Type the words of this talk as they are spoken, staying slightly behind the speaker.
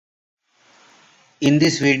In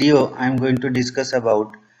this video, I am going to discuss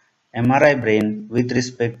about MRI brain with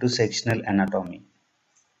respect to sectional anatomy.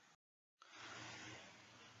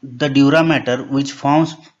 The dura mater, which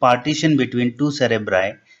forms partition between two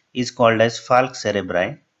cerebri, is called as falx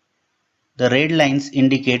cerebri. The red lines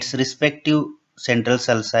indicates respective central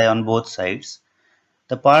sulci on both sides.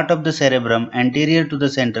 The part of the cerebrum anterior to the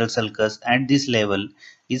central sulcus at this level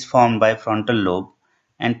is formed by frontal lobe,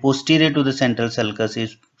 and posterior to the central sulcus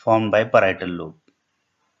is formed by parietal lobe.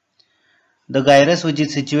 The gyrus which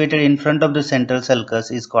is situated in front of the central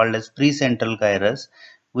sulcus is called as precentral gyrus,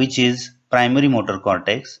 which is primary motor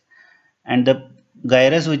cortex, and the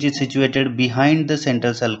gyrus which is situated behind the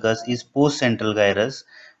central sulcus is postcentral gyrus,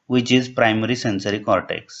 which is primary sensory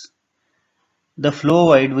cortex. The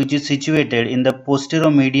phoveoid which is situated in the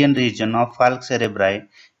posteromedian region of falx cerebri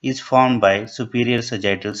is formed by superior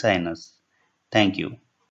sagittal sinus. Thank you.